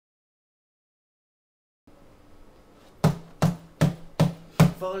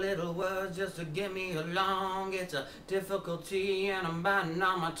4 little words just to get me along. It's a difficulty and I'm biting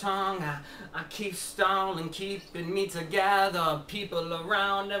on my tongue. I keep stalling, keeping me together. People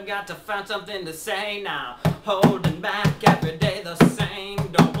around have got to find something to say now. Holding back every day the same.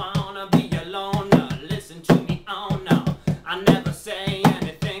 Don't wanna be alone, listen to me, oh no. I never say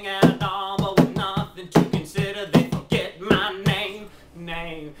anything at all, but with nothing to consider, they forget my name.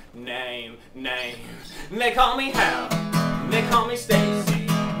 Name. They call me Hal, they call me Stacy,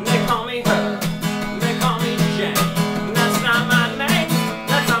 they call me her, they call me Jane. That's not my name,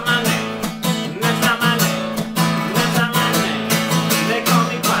 that's not my name, that's not my name, that's not my name. They call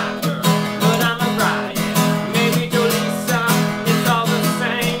me Black Girl, but I'm a riot. Maybe Jolisa, it's all the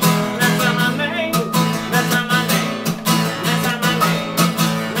same. That's not my name, that's not my name, that's not my name,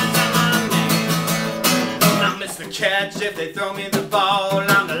 that's not my name. I'm Mr. Catch if they throw me the ball.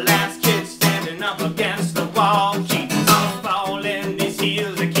 I'm the last kid standing up against the wall. Keep on falling, these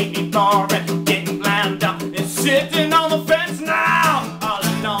heels that keep me boring. Getting bland up and sitting on the fence now. All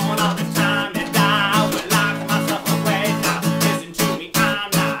alone all the time and I will lock myself away now. Listen to me, I'm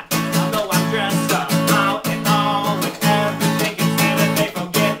not, although I'm dressed up out and all with everything considered, they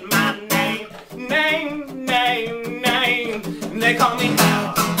forget my name. Name. They call me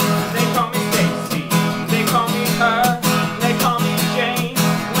Hal, they call me Stacy, they call me her, they call me Jane.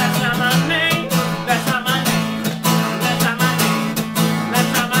 That's not my name, that's not my name, that's not my name,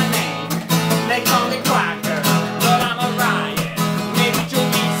 that's not my name. They call me Quacker, but I'm a riot. Maybe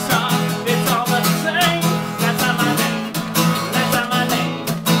Jolisa, it's all the same. That's not my name, that's not my name,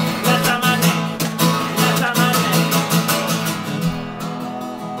 that's not my name, that's not my name.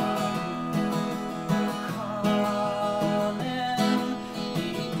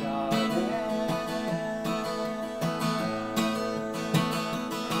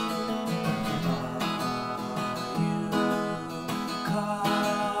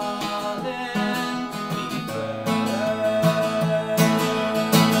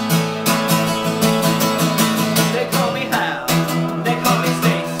 They call me Hal, they call me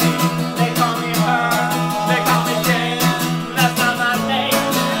Stacy, they call me her, they call me Jane. That's not my name,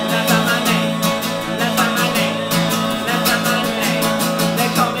 that's not my name, that's not my name, that's not my name. They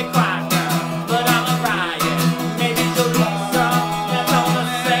call me Quacker, but I'm a riot. Maybe Jolisa, that's all the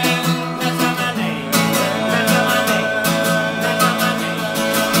same. That's not my name, that's not my name, that's not my name,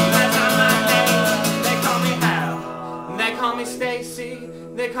 that's not my name. They call me Hal, they call me Stacy,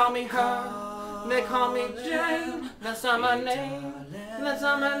 they call me her, they call me Jane. That's not my name, that's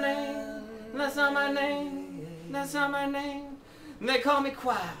not my name, that's not my name, that's not my name. They call me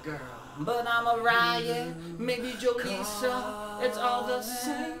Quiet Girl, but I'm a riot. Maybe Jolisa, it's all the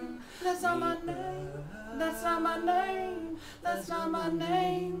same. That's not my name, that's not my name, that's not my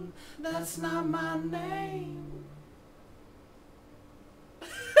name, that's not my name.